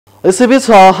यसैबीच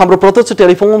हाम्रो प्रत्यक्ष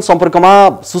टेलिफोन सम्पर्कमा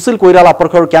सुशील कोइराला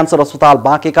प्रखर क्यान्सर अस्पताल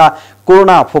बाँकेका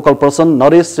corona focal person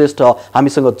Naresh Shrestha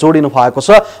हामीसँग जोडिनु भएको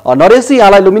छ। नरेशजी,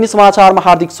 यहाँलाई लुम्बिनी समाचारमा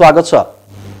हार्दिक स्वागत छ।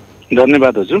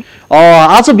 धन्यवाद हजुर।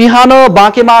 आज बिहान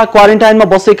बाँकेमा क्वारेन्टाइनमा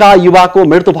बसेका युवाको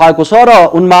मृत्यु भएको छ र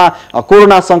उनमा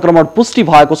कोरोना संक्रमण पुष्टि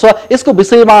भएको छ। यसको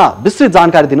विषयमा विस्तृत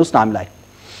जानकारी दिनुस् न हामीलाई।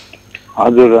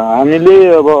 हजुर, हामीले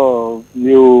अब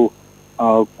यो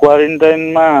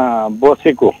क्वारेन्टाइनमा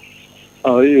बसेको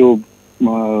यो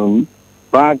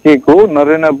बाँकेको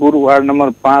नरेनापुर वार्ड नम्बर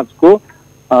 5 को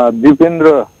दिपेन्द्र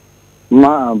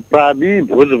प्रावि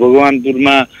भोज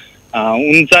भगवानपुरमा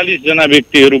 39 जना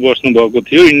व्यक्तिहरू बस्नु भएको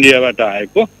थियो इन्डियाबाट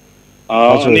आएको।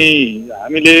 अनि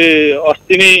हामीले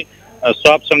अस्ति नै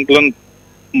स्वाब संकलन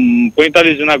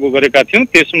 45 जनाको गरेका थियौं।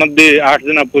 त्यसमध्ये 8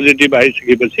 जना पोजिटिभ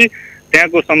आइसकेपछि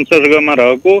त्यहाँको संसर्गमा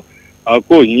रहेको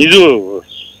को हिजो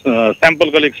स्याम्पल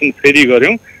कलेक्सन फेरि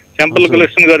गर्यौं। स्याम्पल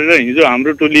कलेक्सन गरेर हिजो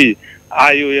हाम्रो टोली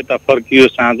आयो, यता फर्कियो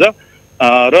साँझ।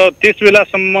 र त्यस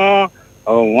बेलासम्म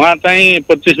उहाँ चाहिँ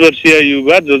 25 वर्षीय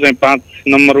युवा जो चाहिँ 5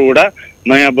 नम्बर वडा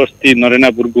नयाँ बस्ती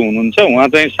नरेनापुरको हुनुहुन्छ। उहाँ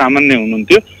चाहिँ सामान्य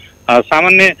हुनुहुन्थ्यो।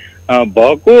 सामान्य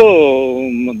भएको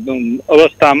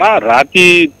अवस्थामा राति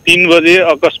 3 बजे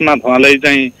अकस्मात उहाँलाई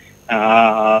चाहिँ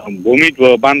भोमिट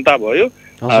भयो, बान्ता भयो।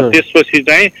 त्यसपछि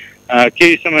चाहिँ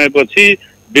केही समयपछि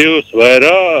बेहोस भएर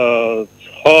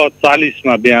 6:40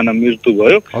 मा बिहान मृत्यु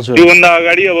भयो। त्योभन्दा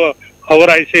अगाडि अब खबर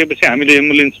आइसकेपछि हामीले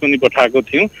एम्बुलेन्स पनि पठाएको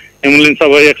थियौं। एम्बुलेन्स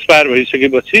अब एक्सपायर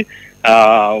भइसकेपछि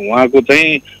उहाँको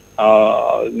चाहिँ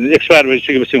एक्सपायर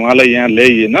भइसकेपछि उहाँलाई यहाँ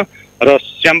ल्याइएन र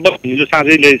स्याम्पल हिजो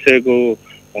साँझै ल्याइसकेको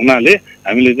हुनाले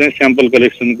हामीले चाहिँ स्याम्पल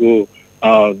कलेक्सनको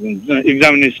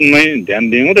एक्जामिनेसनमै ध्यान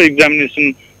दियौँ र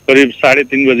एक्जामिनेसन करिब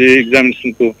 3:30 बजे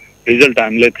एक्जामिनेसनको रिजल्ट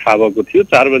हामीलाई थाहा भएको थियो।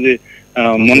 4 बजे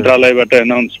मन्त्रालयबाट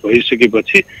एनाउन्स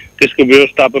भइसकेपछि त्यसको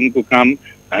व्यवस्थापनको काम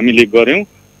हामीले गर्यौं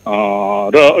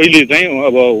र अहिले चाहिँ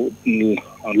अब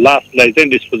लास्टलाई चाहिँ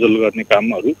डिस्पोजल गर्ने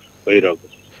कामहरू भइरहेको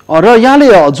छ। र यहाँले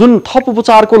जुन थप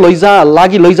उपचारको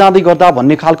लागि लैजाँदै गर्दा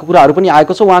भन्ने खालको कुराहरू पनि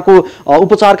आएको छ। उहाँको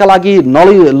उपचारका लागि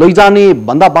लैजाने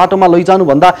भन्दा बाटोमा लैजानु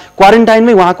भन्दा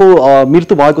क्वारेन्टाइनमै उहाँको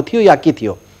मृत्यु भएको थियो या के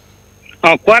थियो?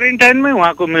 क्वारेन्टाइनमै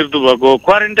उहाँको मृत्यु भएको।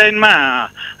 क्वारेन्टाइनमा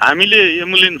हामीले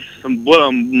एम्बुलेन्स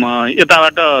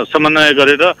यताबाट समन्वय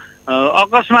गरेर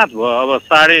अकस्मात भयो। अब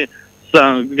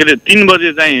 3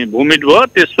 बजे चाहिँ भोमिट भयो,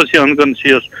 त्यसपछि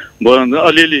अनकन्सियस भयो।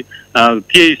 अलिअलि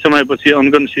केही समयपछि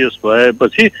अनकन्सियस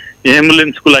भएपछि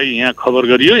एम्बुलेन्सको लागि यहाँ खबर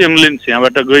गरियो। एम्बुलेन्स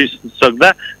यहाँबाट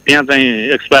गइसक्दा त्यहाँ चाहिँ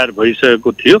एक्सपायर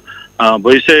भइसकेको थियो।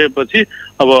 भइसकेपछि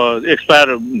अब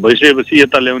एक्सपायर भइसकेपछि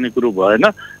यता ल्याउने कुरो भएन।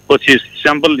 पछि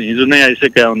स्याम्पल हिजो नै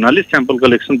आइसकेका हुनाले स्याम्पल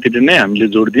कलेक्सनतिर नै हामीले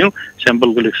जोड दियौँ।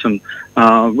 स्याम्पल कलेक्सन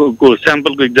को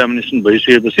स्याम्पलको एक्जामिनेसन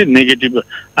भइसकेपछि नेगेटिभ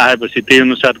आएपछि त्यही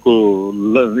अनुसारको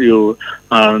यो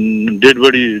डेड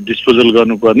बडी डिस्पोजल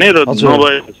गर्नुपर्ने र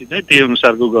नभएपछि चाहिँ त्यही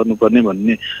अनुसारको गर्नुपर्ने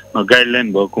भन्ने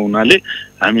गाइडलाइन भएको हुनाले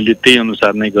हामीले त्यही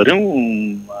अनुसार नै गर्यौं।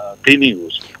 त्यही नै हो।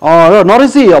 र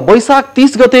नरेशजी, वैशाख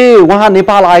 30 गते उहाँ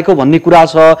नेपाल आएको भन्ने कुरा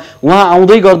छ। उहाँ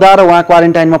आउँदै गर्दा र उहाँ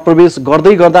क्वारेन्टाइनमा प्रवेश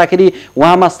गर्दै गर्दाखेरि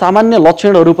उहाँमा सामान्य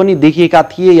लक्षणहरू पनि देखिएका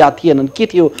थिए या थिएनन्? के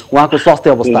थियो उहाँको स्वास्थ्य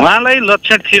अवस्था? उहाँलाई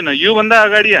लक्षण थिएन। योभन्दा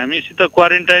अगाडि हामीसित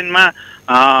क्वारेन्टाइनमा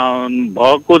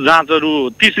भएको जाँचहरू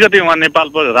 30 गते उहाँ नेपाल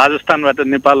राजस्थानबाट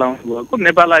नेपाल आउनुभएको।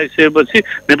 नेपाल आइसकेपछि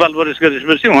नेपाल प्रवेश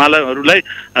गरेपछि उहाँलाई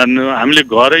हामीले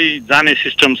घरै जाने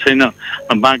सिस्टम छैन।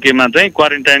 बाँकेमा चाहिँ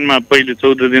क्वारेन्टाइनमा पहिले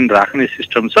 14 दिन राख्ने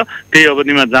सिस्टम छ। त्यही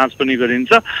अवधिमा जाँच पनि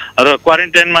गरिन्छ र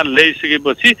क्वारेन्टाइनमा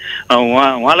ल्याइसकेपछि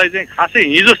उहाँलाई चाहिँ खासै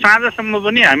हिजो साँझसम्म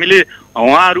पनि हामीले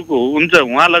उहाँहरूको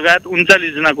उहाँ लगायत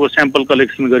 39 जनाको स्याम्पल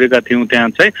कलेक्सन गरेका थियौँ। त्यहाँ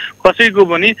चाहिँ कसैको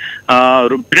पनि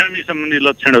बिरामी सम्बन्धी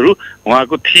लक्षणहरू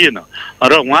उहाँको थिएन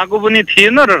र उहाँको पनि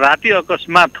थिएन र राति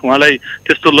अकस्मात उहाँलाई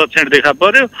त्यस्तो लक्षण देखा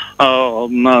पर्यो,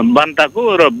 बान्ताको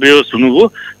र बेहोस हुनुभयो।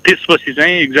 त्यसपछि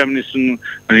चाहिँ एक्जामिनेसन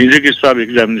हिजोको स्वाब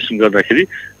एक्जामिनेसन गर्दाखेरि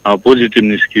पोजिटिभ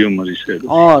निस्कियो मरिसकेको।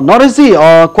 नरेशजी,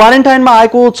 क्वारेन्टाइनमा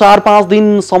आएको 4-5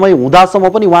 दिन समय हुँदासम्म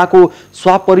पनि उहाँको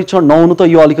स्वाब परीक्षण नहुनु त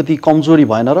यो अलिकति कमजोरी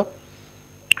भएन र?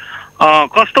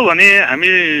 कस्तो भने हामी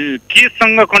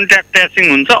केससँग कन्ट्याक्ट ट्रेसिङ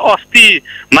हुन्छ। अस्ति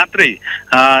मात्रै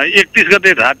 31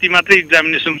 गते राति मात्रै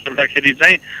एक्जामिनेसन गर्दाखेरि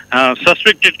चाहिँ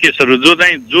सस्पेक्टेड केसहरू जो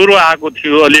चाहिँ ज्वरो आएको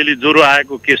थियो, अलिअलि ज्वरो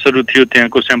आएको केसहरू थियो,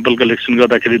 त्यहाँको स्याम्पल कलेक्सन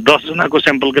गर्दाखेरि 10 जनाको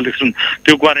स्याम्पल कलेक्सन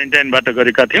त्यो क्वारेन्टाइनबाट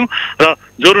गरेका थियौँ र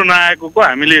ज्वरो नआएको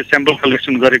हामीले स्याम्पल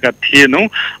कलेक्सन गरेका थिएनौँ।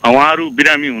 उहाँहरू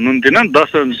बिरामी हुनुहुन्थेन।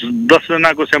 10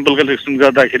 जनाको स्याम्पल कलेक्सन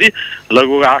गर्दाखेरि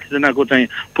लगभग 8 जनाको चाहिँ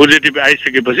पोजिटिभ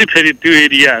आइसकेपछि फेरि त्यो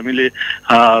एरिया हामीले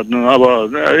अब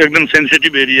एकदम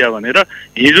सेन्सिटिभ एरिया भनेर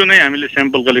हिजो नै हामीले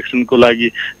स्याम्पल कलेक्सनको लागि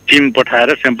टिम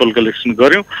पठाएर स्याम्पल कलेक्सन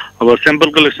गऱ्यौँ। अब स्याम्पल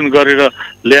कलेक्सन गरेर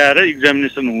ल्याएर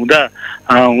इक्जामिनेसन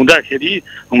हुँदाखेरि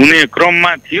हुने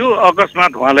क्रममा थियो,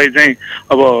 अकस्मात उहाँलाई चाहिँ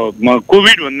अब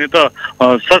कोभिड भन्ने त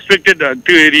सस्पेक्टेड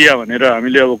त्यो एरिया भनेर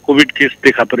हामीले अब कोभिड केस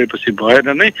देखा परेपछि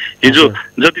भएर नै हिजो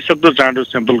जतिसक्दो चाँडो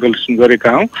स्याम्पल कलेक्सन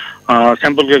गरेका हौँ।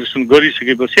 स्याम्पल कलेक्सन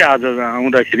गरिसकेपछि आज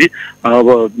आउँदाखेरि अब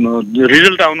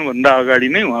रिजल्ट आउनुभन्दा अगाडि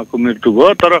नै उहाँको मृत्यु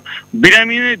भयो। तर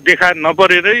बिरामी नै देखा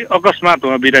नपरेरै अकस्मात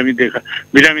उहाँ बिरामी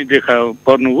देखा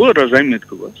पर्नुभयो र चाहिँ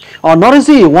मृत्यु भयो।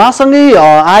 नरेशजी, उहाँसँगै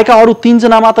आएका अरू 3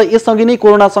 जनामा त यससँगै नै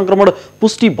कोरोना संक्रमण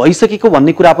पुष्टि भइसकेको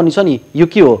भन्ने कुरा पनि छ नि, यो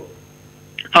के हो?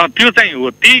 त्यो चाहिँ हो,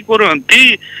 त्यही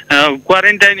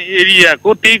क्वारेन्टाइन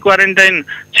एरियाको त्यही क्वारेन्टाइन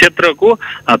क्षेत्रको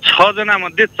 6 जना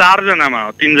मध्ये 4 जनामा,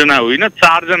 3 जना होइन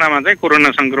 4 जनामा चाहिँ कोरोना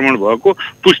संक्रमण भएको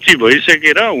पुष्टि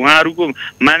भइसकेर उहाँहरूको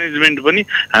म्यानेजमेन्ट पनि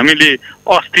हामीले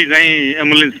अस्ति चाहिँ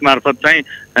एम्बुलेन्स मार्फत चाहिँ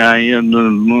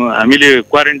हामीले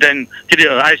क्वारेन्टाइन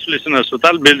आइसोलेसन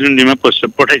अस्पताल बेलजुन्डीमा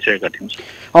पठाइसकेका थियौँ।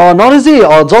 नरेशजी,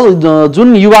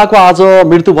 जुन युवाको आज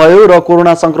मृत्यु भयो र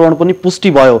कोरोना संक्रमण पनि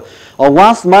पुष्टि भयो,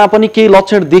 उहाँमा पनि केही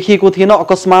लक्षण देखिएको थिएन,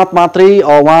 अकस्मात मात्रै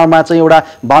उहाँमा चाहिँ एउटा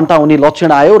बान्ता हुने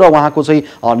लक्षण आयो र उहाँको चाहिँ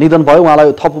निधन भयो।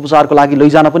 उहाँलाई थप उपचारको लागि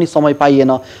लैजान पनि समय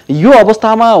पाइएन। यो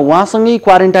अवस्थामा उहाँसँगै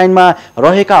क्वारेन्टाइनमा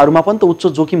रहेकाहरूमा पनि त उच्च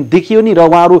जोखिम देखियो नि, र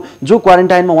उहाँहरू जो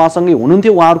क्वारेन्टाइनमा उहाँसँगै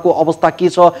हुनुहुन्थ्यो उहाँहरूको अवस्था के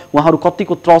छ, उहाँहरू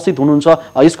कतिको त्रसित हुनुहुन्छ,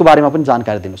 यसको बारेमा पनि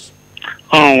जानकारी दिनुहोस्।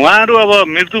 उहाँहरू अब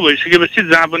मृत्यु भइसकेपछि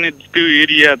जहाँ पनि त्यो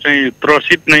एरिया चाहिँ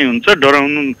त्रसित नै हुन्छ,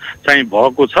 डराउनु चाहिँ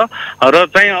भएको छ। र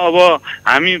चाहिँ अब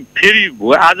हामी फेरि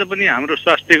आज पनि हाम्रो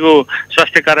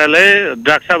स्वास्थ्य कार्यालय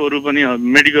डाक्टर साहबहरू पनि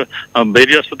मेडिकल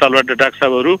भेरी अस्पतालबाट डाक्टर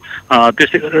साहबहरू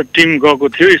त्यसै गरेर टिम गएको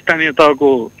थियो, स्थानीय तहको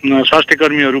स्वास्थ्य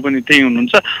कर्मीहरू पनि त्यही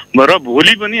हुनुहुन्छ। र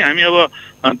भोलि पनि हामी अब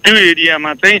त्यो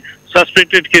एरियामा चाहिँ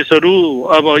सस्पेक्टेड केसहरू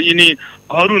अब यिनी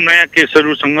अरू नयाँ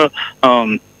केसहरूसँग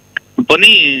पनि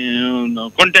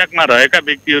कन्ट्याक्टमा रहेका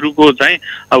व्यक्तिहरूको चाहिँ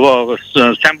अब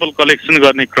स्याम्पल कलेक्सन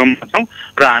गर्ने क्रममा छौँ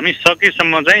र हामी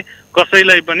सकेसम्म चाहिँ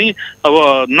कसैलाई पनि अब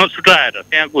नछुटाएर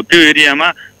त्यहाँको त्यो एरियामा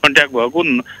कन्ट्याक्ट भएको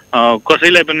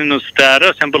कसैलाई पनि नछुटाएर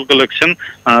स्याम्पल कलेक्सन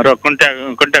र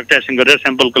कन्ट्याक्ट ट्रेसिङ गरेर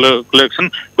स्याम्पल कलेक्सन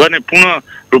गर्ने पूर्ण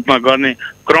रूपमा गर्ने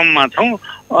क्रममा छौँ।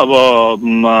 अब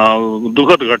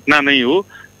दुःखद घटना नै हो,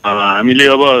 हामीले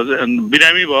अब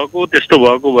बिरामी भएको त्यस्तो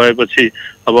भएको भएपछि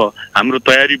अब हाम्रो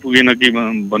तयारी पुगेन कि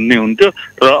भन्ने हुन्थ्यो।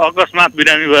 र अकस्मात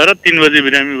बिरामी भएर 3 बजे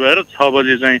बिरामी भएर 6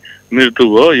 बजे चाहिँ मृत्यु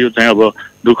भयो। यो चाहिँ अब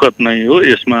दुःखद नै हो,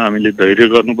 यसमा हामीले धैर्य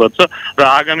गर्नुपर्छ र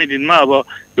आगामी दिनमा अब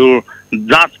यो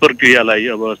जाँच प्रक्रियालाई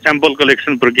अब स्याम्पल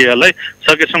कलेक्सन प्रक्रियालाई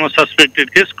सकेसम्म सस्पेक्टेड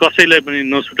केस कसैलाई पनि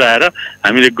नछुटाएर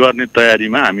हामीले गर्ने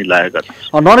तयारीमा हामी लागेका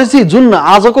छौँ। नरेशजी, जुन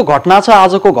आजको घटना छ,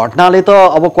 आजको घटनाले त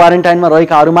अब क्वारेन्टाइनमा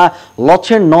रहेकाहरूमा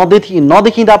लक्षण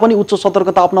नदेखिँदा पनि उच्च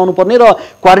सतर्कता अपनाउनु पर्ने र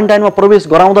क्वारेन्टाइनमा प्रवेश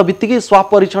गराउँदा बित्तिकै स्वाब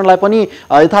परीक्षणलाई पनि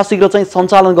यथाशीघ्र चाहिँ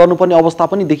सञ्चालन गर्नुपर्ने अवस्था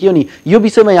पनि देखियो नि, यो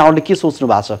विषयमा यहाँहरूले के सोच्नु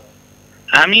भएको छ?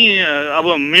 हामी अब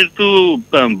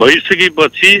मृत्यु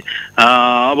भइसकेपछि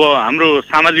अब हाम्रो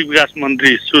सामाजिक विकास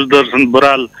मन्त्री सुदर्शन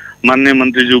बराल मान्य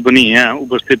मन्त्रीज्यू पनि यहाँ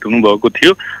उपस्थित हुनुभएको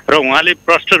थियो र उहाँले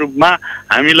प्रष्ट रूपमा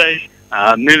हामीलाई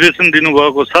निर्देशन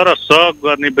दिनुभएको छ र सहयोग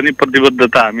गर्ने पनि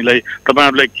प्रतिबद्धता हामीलाई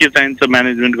तपाईहरुलाई के चाहिन्छ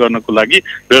म्यानेजमेन्ट गर्नको लागि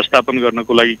व्यवस्थापन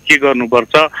गर्नको लागि के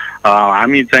गर्नुपर्छ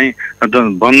हामी चाहिँ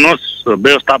भन्नुहोस्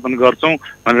व्यवस्थापन गर्छौं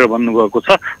भनेर भन्नुभएको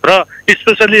छ र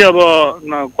स्पेशली अब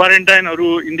क्वारेन्टाइनहरु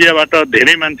इन्डियाबाट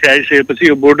धेरै मान्छे आइसकेपछि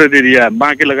यो बोर्डर एरिया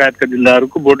बाँके लगायतका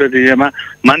जिल्लाहरुको बोर्डर एरियामा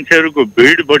मान्छेहरुको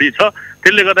भिड बढी छ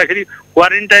त्यसले गर्दाखेरि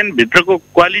क्वारेन्टाइन भित्रको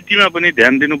क्वालिटीमा पनि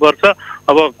ध्यान दिनुपर्छ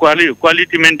अब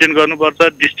क्वालिटी मेन्टेन गर्नुपर्छ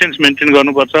डिस्टेन्स मेन्टेन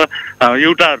गर्नुपर्छ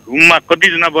एउटा रुममा कति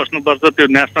जना बस्नुपर्छ त्यो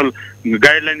नेशनल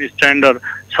गाइडलाइन स्ट्यान्डर्ड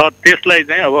छ त्यसलाई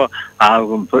चाहिँ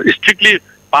अब स्ट्रिक्टली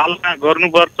पालना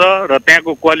गर्नुपर्छ र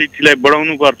त्यहाँको क्वालिटीलाई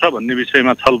बढाउनुपर्छ भन्ने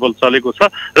विषयमा छलफल चलेको छ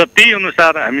र त्यही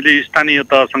अनुसार हामीले स्थानीय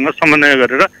तहसँग समन्वय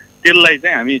गरेर त्यसलाई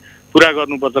चाहिँ हामी पूरा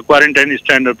गर्नुपर्छ क्वारेन्टाइन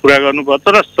स्ट्यान्डर्ड पूरा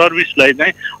गर्नुपर्छ र सर्भिसलाई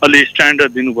चाहिँ अलि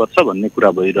स्ट्यान्डर्ड दिनुपर्छ भन्ने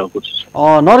कुरा भइरहेको छ।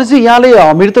 नरेशजी यहाँले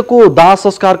मृतकको दाह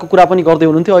संस्कारको कुरा पनि गर्दै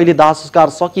हुनुहुन्थ्यो अहिले दाह संस्कार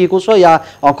सकिएको छ या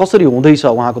कसरी हुँदैछ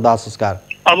उहाँको दाह संस्कार?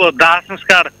 अब दाह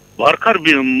संस्कार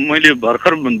मैले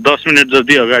भर्खर 10 मिनेट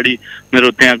जति अगाडि मेरो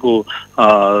त्यहाँको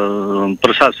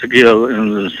प्रशासकीय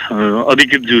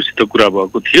अधिकृत ज्यूसित कुरा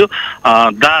भएको थियो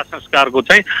दाह संस्कारको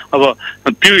चाहिँ अब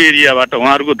त्यो एरियाबाट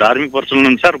उहाँहरूको धार्मिक प्रचलन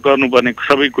अनुसार गर्नुपर्ने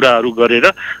सबै कुराहरू गरेर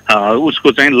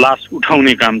उसको चाहिँ लास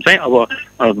उठाउने काम चाहिँ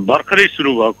अब भर्खरै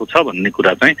सुरु भएको छ भन्ने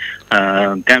कुरा चाहिँ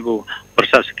त्यहाँको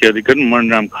प्रशासकीय अधिकारी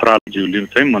मणिराम खरालज्यूले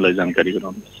चाहिँ मलाई जानकारी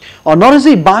गराउनुहुन्छ।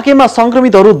 नरेशजी बाँकेमा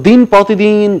संक्रमितहरू दिन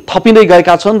प्रतिदिन थपिँदै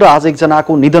गएका छन् र आज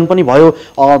एकजनाको निधन पनि भयो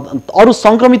अरू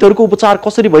संक्रमितहरूको उपचार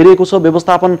कसरी भइरहेको छ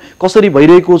व्यवस्थापन कसरी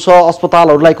भइरहेको छ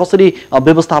अस्पतालहरूलाई कसरी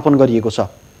व्यवस्थापन गरिएको छ?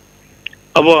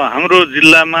 अब हाम्रो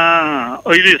जिल्लामा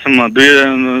अहिलेसम्म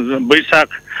वैशाख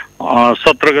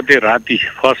 17 गते राति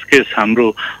फर्स्ट केस हाम्रो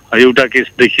एउटा केस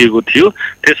देखिएको थियो।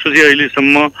 त्यसपछि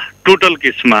अहिलेसम्म टोटल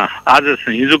केसमा आज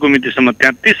हिजोको मितिसम्म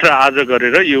 33 र आज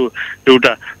गरेर यो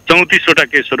एउटा 34वटा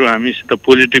केसहरू हामीसित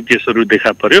पोजिटिभ केसहरू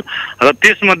देखा पर्यो र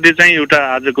त्यसमध्ये चाहिँ एउटा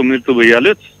आजको मृत्यु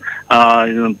भइहाल्यो।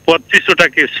 25वटा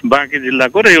केस बाँकी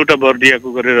जिल्लाको र एउटा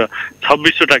बर्दियाको गरेर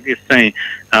 26वटा केस चाहिँ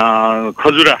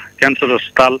खजुरा क्यान्सर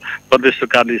अस्पताल प्रदेश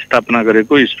सरकारले स्थापना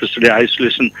गरेको स्पेसली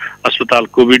आइसोलेसन अस्पताल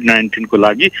कोभिड-19 को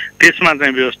लागि त्यसमा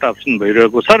चाहिँ व्यवस्थापन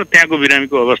भइरहेको छ र त्यहाँको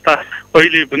बिरामीको अवस्था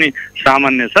अहिले पनि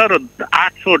सामान्य छ र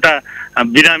 800वटा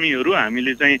बिरामीहरू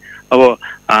हामीले चाहिँ अब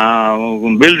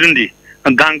बेलजुन्डी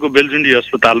दाङको बेलजुन्डी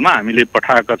अस्पतालमा हामीले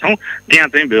पठाएका छौँ। त्यहाँ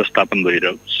चाहिँ व्यवस्थापन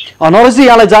भइरहेको छ। नरेशजी,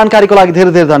 यहाँलाई जानकारीको लागि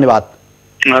धेरै धेरै धन्यवाद।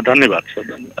 धन्यवाद सर,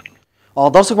 धन्यवाद।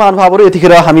 दर्शक महानुभावहरू,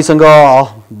 यतिखेर हामीसँग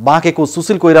बाँकेको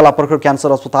सुशील कोइराला प्रखर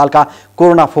क्यान्सर अस्पतालका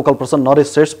corona focal person Naresh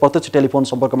Shrestha प्रत्यक्ष टेलिफोन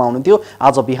सम्पर्कमा हुनुहुन्थ्यो।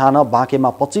 आज बिहान बाँकेमा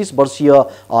 25 वर्षीय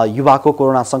युवाको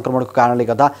कोरोना संक्रमणको कारणले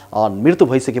गर्दा मृत्यु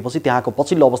भइसकेपछि त्यहाँको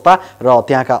पछिल्लो अवस्था र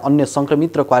त्यहाँका अन्य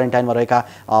संक्रमित र क्वारेन्टाइनमा रहेका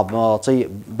चाहिँ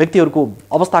व्यक्तिहरूको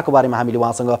अवस्थाको बारेमा हामीले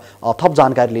उहाँसँग थप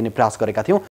जानकारी लिने प्रयास गरेका थियौँ।